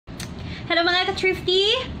Hello mga ka-thrifty!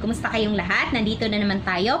 Kumusta kayong lahat? Nandito na naman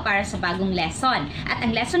tayo para sa bagong lesson. At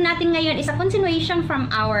ang lesson natin ngayon is a continuation from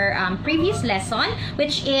our previous lesson,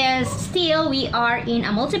 which is still we are in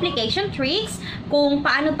a multiplication tricks, kung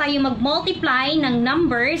paano tayo mag-multiply ng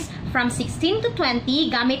numbers from 16 to 20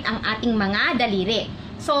 gamit ang ating mga daliri.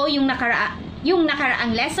 So, yung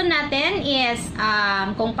nakaraang lesson natin is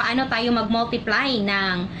kung paano tayo mag-multiply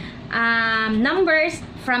ng numbers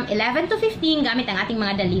from 11 to 15 gamit ang ating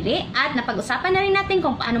mga daliri, at napag-usapan na rin natin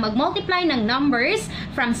kung paano mag-multiply ng numbers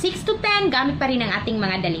from 6 to 10 gamit pa rin ang ating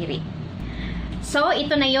mga daliri. So,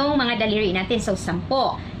 ito na yung mga daliri natin. So, 10.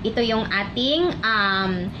 Ito yung ating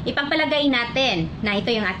ipagpalagay natin na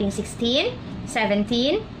ito yung ating 16,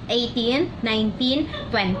 17, 18,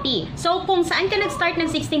 19, 20. So, kung saan ka nag-start ng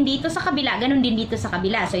 16 dito sa kabila, ganun din dito sa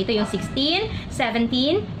kabila. So, ito yung 16,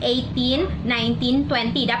 17, 18, 19,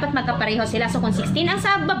 20. Dapat magkapareho sila. So, kung 16 ang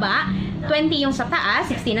sa baba, 20 yung sa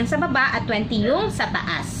taas, 16 ang sa baba, at 20 yung sa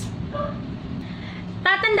taas.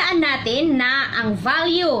 Tatandaan natin na ang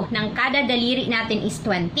value ng kada daliri natin is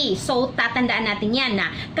 20. So, tatandaan natin yan na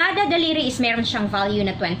kada daliri is meron siyang value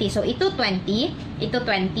na 20. So, ito 20, ito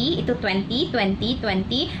 20, ito 20, 20,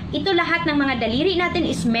 20. Ito lahat ng mga daliri natin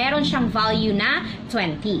is meron siyang value na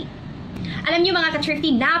 20. Alam niyo mga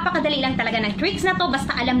ka-thrifty, napakadali lang talaga ng tricks na to,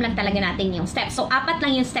 basta alam lang talaga natin yung steps. So, 4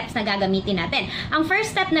 lang yung steps na gagamitin natin. Ang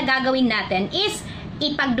first step na gagawin natin is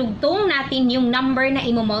ipagdugtong natin yung number na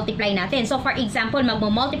i-multiply natin. So, for example,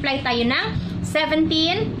 mag-multiply tayo ng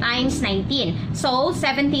 17 times 19. So,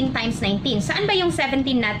 17 times 19. Saan ba yung 17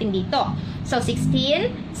 natin dito? So,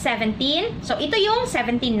 16, 17. So, ito yung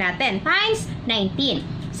 17 natin times 19.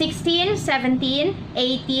 16, 17,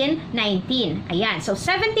 18, 19. Ayan. So,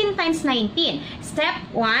 17 times 19. Step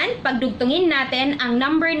 1, pagdugtungin natin ang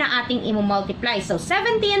number na ating i-multiply. So,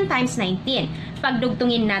 17 times 19.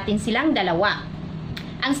 Pagdugtungin natin silang dalawa.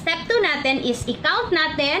 Ang step 2 natin is i-count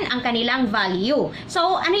natin ang kanilang value.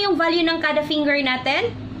 So, ano yung value ng kada finger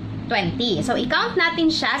natin? 20. So, i-count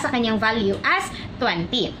natin siya sa kanyang value as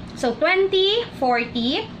 20. So, 20,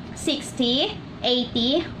 40, 60,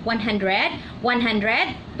 80, 100,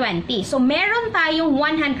 120. So, meron tayong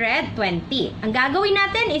 120. Ang gagawin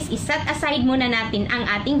natin is i-set aside muna natin ang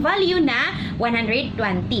ating value na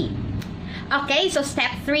 120. Okay, so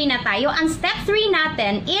step 3 na tayo. Ang step 3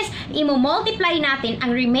 natin is i-multiply natin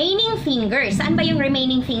ang remaining fingers. Saan ba yung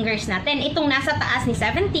remaining fingers natin? Itong nasa taas ni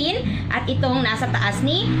 17 at itong nasa taas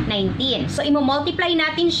ni 19. So, i-multiply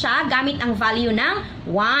natin siya gamit ang value ng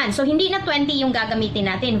 1. So, hindi na 20 yung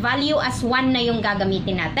gagamitin natin. Value as 1 na yung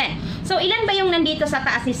gagamitin natin. So, ilan ba yung nandito sa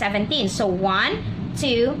taas ni 17? So, 1,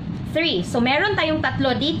 2, 3. So, meron tayong 3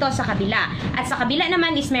 dito sa kabila. At sa kabila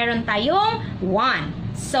naman is meron tayong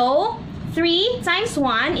 1. So, 3 times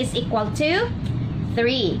 1 is equal to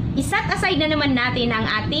 3. I-set aside na naman natin ang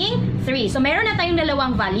ating 3. So, meron na tayong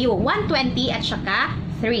dalawang value, 120 at saka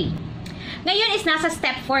 3. Ngayon is nasa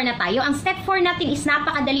step 4 na tayo. Ang step 4 natin is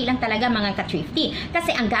napakadali lang talaga mga ka-thrifty.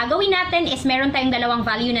 Kasi ang gagawin natin is meron tayong dalawang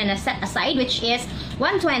value na na-set aside, which is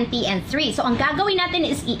 120 and 3. So, ang gagawin natin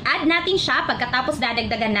is i-add natin siya pagkatapos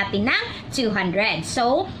dadagdagan natin ng 200.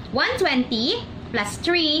 So, 120 plus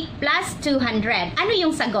 3 plus 200. Ano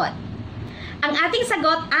yung sagot? Ang ating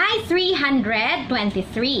sagot ay 323.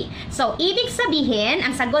 So, ibig sabihin,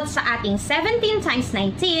 ang sagot sa ating 17 times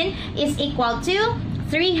 19 is equal to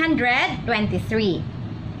 323.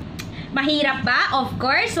 Mahirap ba? Of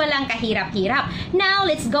course, walang kahirap-hirap. Now,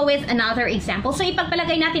 let's go with another example. So,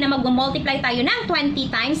 ipagpalagay natin na mag-multiply tayo ng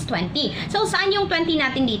 20 times 20. So, saan yung 20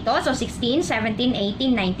 natin dito? So, 16, 17,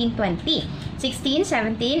 18, 19, 20. 16,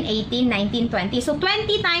 17, 18, 19, 20. So,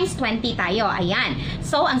 20 times 20 tayo. Ayan.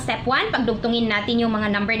 So, ang step 1, pagdugtungin natin yung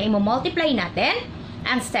mga number na i-multiply natin.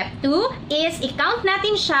 Ang step 2 is i-count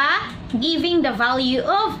natin siya giving the value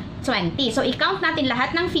of 20. So, i-count natin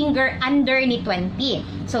lahat ng finger under ni 20.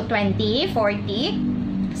 So, 20,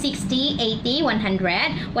 40, 60, 80,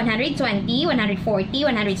 100, 120, 140,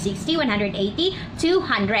 160, 180,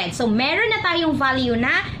 200. So, meron na tayong value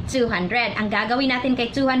na 200. Ang gagawin natin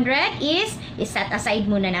kay 200 is i-set aside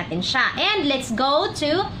muna natin siya. And let's go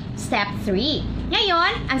to step 3.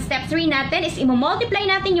 Ngayon, ang step 3 natin is i-multiply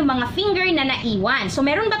natin yung mga finger na naiwan. So,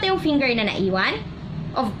 meron ba tayong finger na naiwan?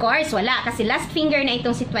 Of course, wala. Kasi last finger na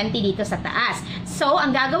itong si 20 dito sa taas. So,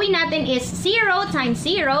 ang gagawin natin is 0 times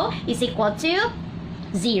 0 is equal to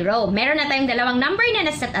 0. Meron na tayong dalawang number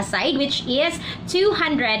na na-set aside, which is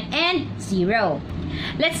 200 and 0.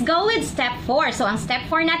 Let's go with step 4. So, ang step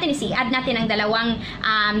 4 natin is i-add natin ang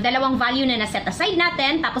dalawang value na na-set aside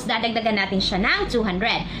natin, tapos dadagdagan natin siya ng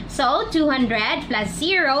 200. So, 200 plus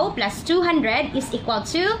 0 plus 200 is equal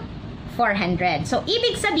to 400. So,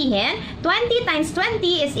 ibig sabihin, 20 times 20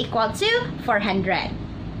 is equal to 400.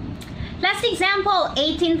 Last example,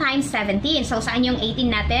 18 times 17. So, saan yung 18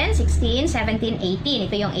 natin? 16, 17, 18.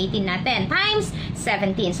 Ito yung 18 natin. Times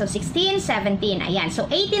 17. So, 16, 17. Ayan. So,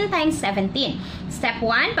 18 times 17. Step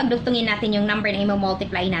 1, pagdugtungin natin yung number na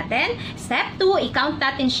i-multiply natin. Step 2, i-count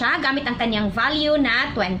natin siya gamit ang kanyang value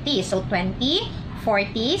na 20. So, 20,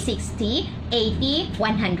 40, 60, 80,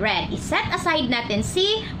 100. I-set aside natin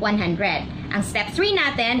si 100. Ang step 3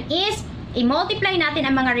 natin is i-multiply natin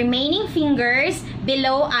ang mga remaining fingers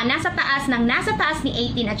below, nasa taas ni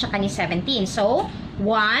 18 at saka ni 17. So,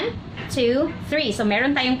 1, 2, 3. So,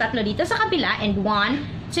 meron tayong tatlo dito sa kabila and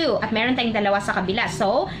 1, 2. At meron tayong dalawa sa kabila.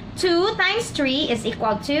 So, 2 times 3 is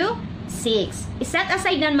equal to 6. I-set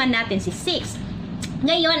aside naman natin si 6.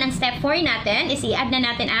 Ngayon, ang step 4 natin is i-add na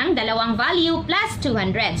natin ang dalawang value plus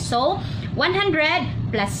 200. So, 100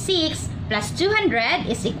 plus 6 plus 200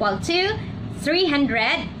 is equal to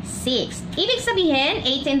 306. Ibig sabihin,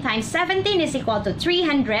 18 times 17 is equal to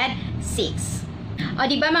 306. O,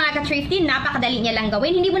 diba mga ka-thrifty, napakadali niya lang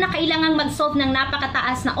gawin. Hindi mo na kailangang mag-solve ng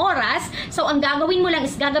napakataas na oras. So, ang gagawin mo lang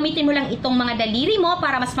is gagamitin mo lang itong mga daliri mo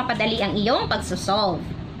para mas mapadali ang iyong pagsosolve.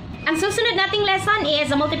 Ang susunod nating lesson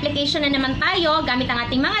is a multiplication na naman tayo gamit ang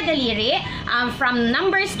ating mga daliri from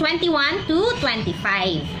numbers 21 to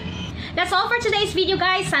 25. That's all for today's video,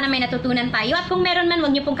 guys. Sana may natutunan tayo. At kung meron man,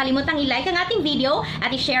 huwag niyo pong kalimutang i-like ang ating video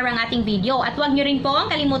at i-share ang ating video. At huwag niyo rin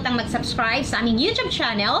pong kalimutang mag-subscribe sa aming YouTube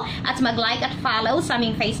channel at mag-like at follow sa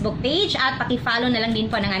aming Facebook page at paki-follow na lang din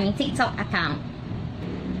po ng aming TikTok account.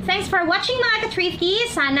 Thanks for watching mga ka-thrifty.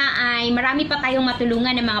 Sana ay marami pa tayong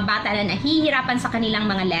matulungan ng mga bata na nahihirapan sa kanilang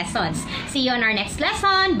mga lessons. See you on our next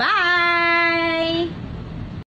lesson. Bye!